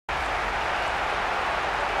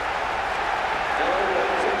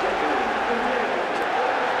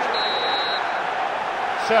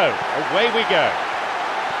So, away we go.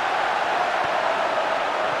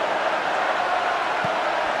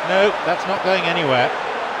 No, that's not going anywhere.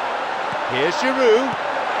 Here's Giroud.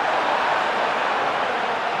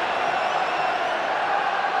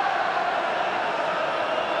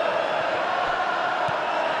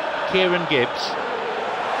 Kieran Gibbs.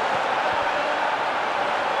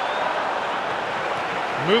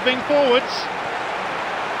 Moving forwards.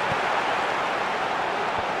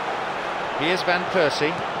 Here's Van Persie.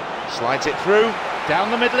 Slides it through. Down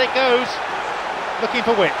the middle it goes. Looking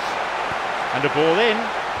for width. And a ball in.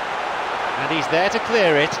 And he's there to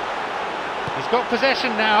clear it. He's got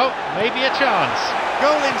possession now. Maybe a chance.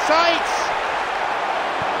 Goal in sight.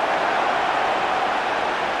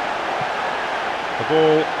 The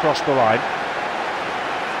ball crossed the line.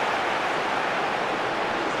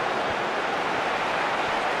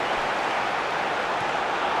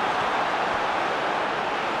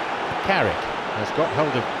 Carrick has got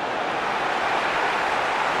hold of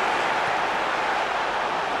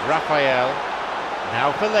Raphael.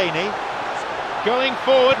 Now Fellaini. Going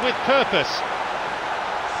forward with purpose.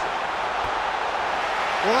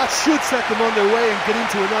 Well, that should set them on their way and get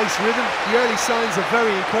into a nice rhythm. The early signs are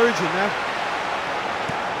very encouraging now.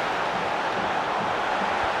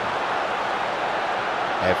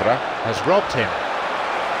 Evra has robbed him.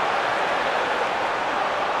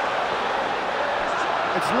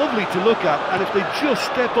 It's lovely to look at, and if they just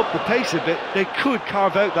step up the pace a bit, they could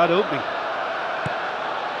carve out that opening.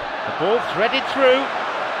 The ball threaded through.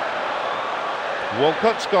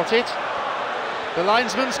 Walcott's got it. The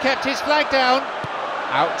linesman's kept his flag down.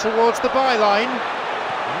 Out towards the byline.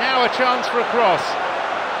 Now a chance for a cross.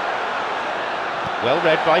 Well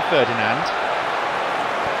read by Ferdinand.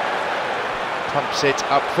 Pumps it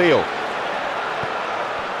upfield.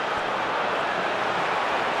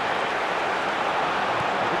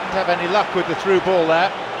 Didn't have any luck with the through ball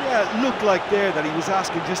there. Yeah, it looked like there that he was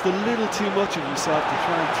asking just a little too much of himself to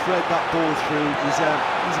try and thread that ball through. He's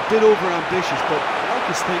a bit over-ambitious, but I like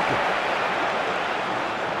his thinking.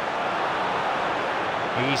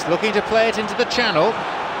 He's looking to play it into the channel.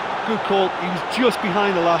 Good call, he was just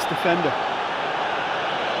behind the last defender.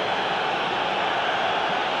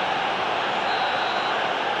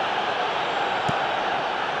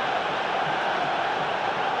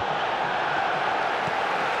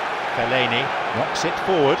 Fellaini knocks it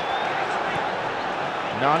forward.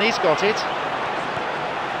 Nani's got it.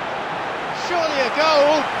 Surely a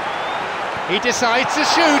goal! He decides to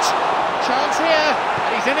shoot. Chance here,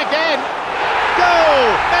 and he's in again. Goal!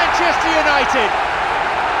 Manchester United!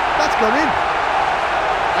 That's gone in.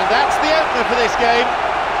 And that's the opener for this game.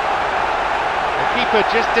 The keeper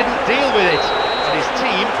just didn't deal with it, and his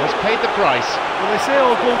team has paid the price. Well, they say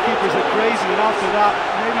all goalkeepers are crazy, and after that,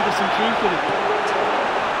 maybe there's some truth in it.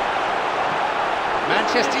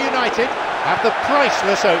 Manchester United have the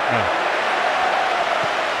priceless opener.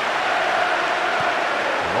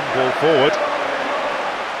 Long ball forward.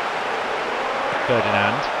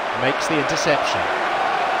 Ferdinand makes the interception.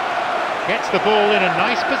 Gets the ball in a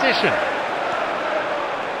nice position.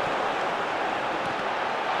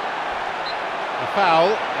 A foul,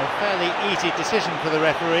 a fairly easy decision for the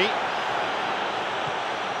referee.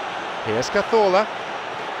 Here's Cazorla.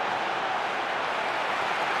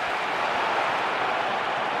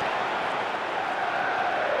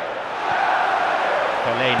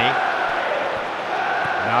 Fellaini.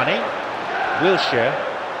 Nani. Wilshere.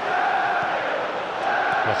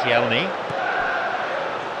 Koscielny.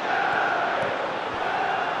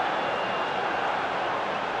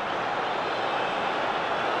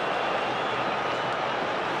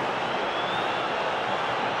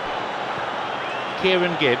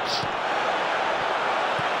 Kieran Gibbs.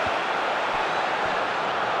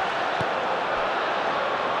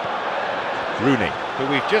 Rooney, who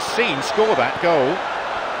we've just seen score that goal.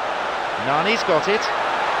 Nani's got it.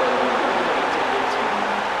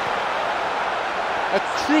 A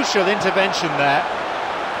crucial intervention there.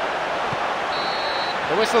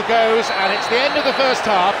 The whistle goes and it's the end of the first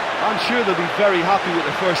half. I'm sure they'll be very happy with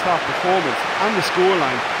the first half performance and the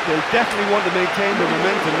scoreline. They'll definitely want to maintain the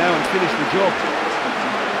momentum now and finish the job.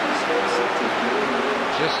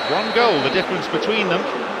 Just one goal, the difference between them.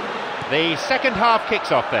 The second half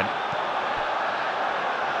kicks off then.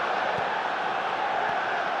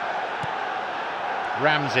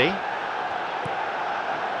 Ramsey.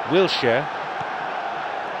 Wilshere.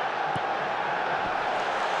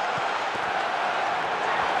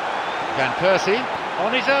 Van Persie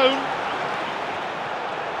on his own.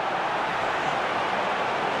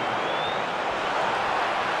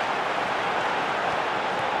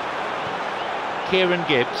 Kieran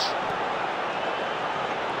Gibbs.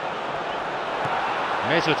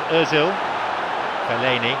 Mesut Ozil.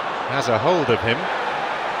 Fellaini has a hold of him.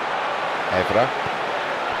 Evra.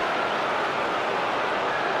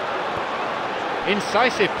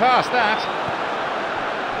 Incisive pass that.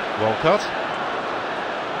 Walcott.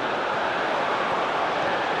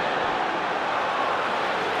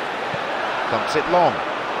 Thumps it long.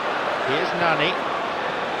 Here's Nani.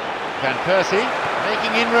 Van Persie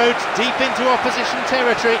making inroads deep into opposition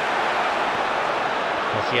territory.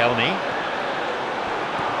 Koscielny.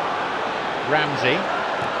 Ramsey.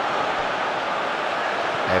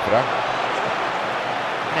 Evra.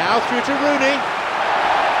 Now through to Rooney.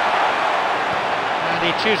 And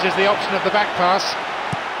he chooses the option of the back pass.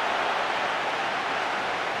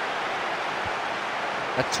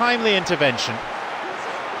 A timely intervention.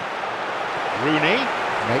 Rooney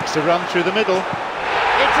makes a run through the middle.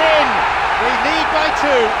 It's in! We lead by 2.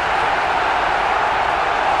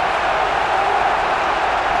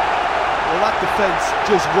 Well, that defence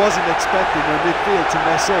just wasn't expecting their midfield to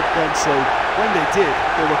mess up then, so when they did,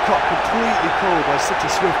 they were caught completely cold by such a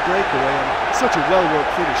swift breakaway and such a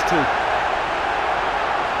well-worked finish too.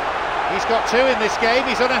 He's got 2 in this game,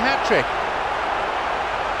 he's on a hat-trick.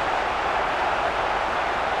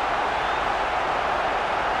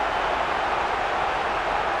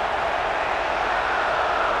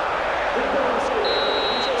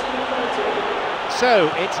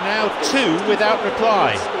 So it's now 2 without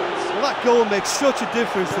reply. Well, that goal makes such a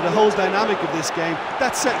difference to the whole dynamic of this game.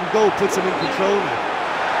 That second goal puts him in control now.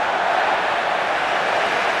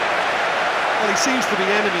 Well, he seems to be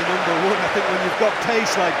enemy number 1. I think when you've got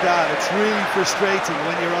pace like that, it's really frustrating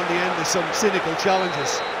when you're on the end of some cynical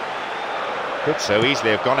challenges. Could so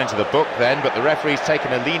easily have gone into the book then, but the referee's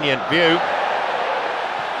taken a lenient view.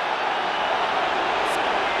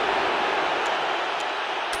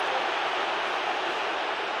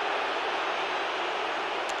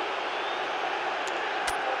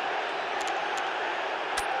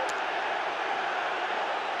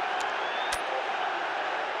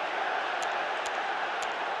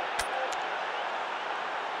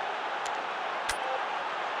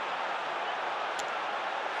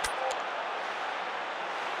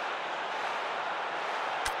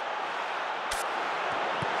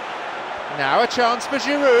 Now a chance for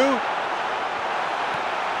Giroud.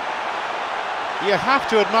 You have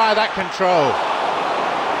to admire that control.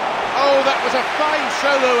 Oh, that was a fine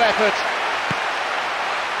solo effort.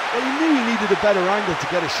 Well, he knew he needed a better angle to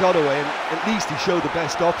get a shot away, and at least he showed the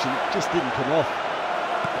best option. It just didn't come off.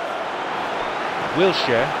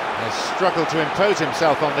 Wilshere has struggled to impose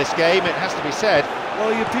himself on this game, it has to be said. Well,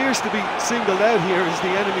 he appears to be singled out here as the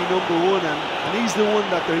enemy number 1, and he's the one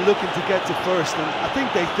that they're looking to get to first, and I think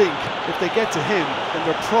they think if they get to him, then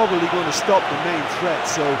they're probably going to stop the main threat,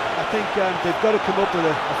 so I think they've got to come up with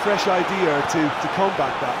a fresh idea or two to combat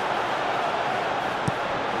that.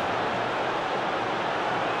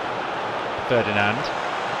 Ferdinand.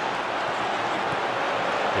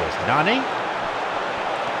 Here's Nani.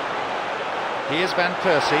 Here's Van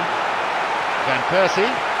Persie. Van Persie,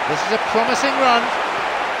 this is a promising run.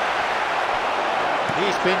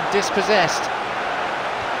 He's been dispossessed.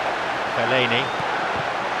 Fellaini.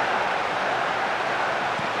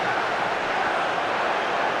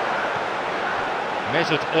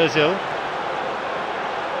 Mesut Ozil.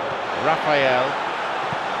 Rafael.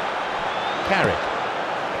 Carrick.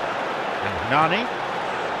 And Nani.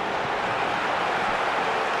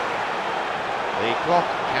 The clock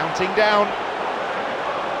counting down.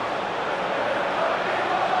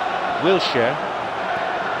 Wilshere.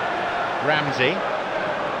 Ramsey.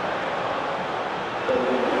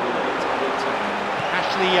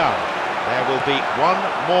 Ashley Young. There will be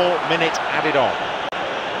 1 more minute added on.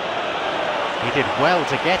 He did well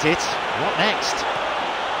to get it. What next?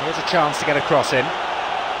 Here's a chance to get a cross in.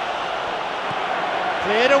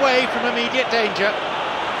 Cleared away from immediate danger.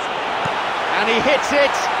 And he hits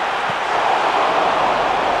it.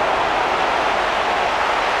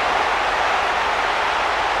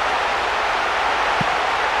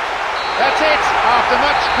 That's it. After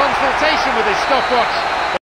much consultation with his stopwatch,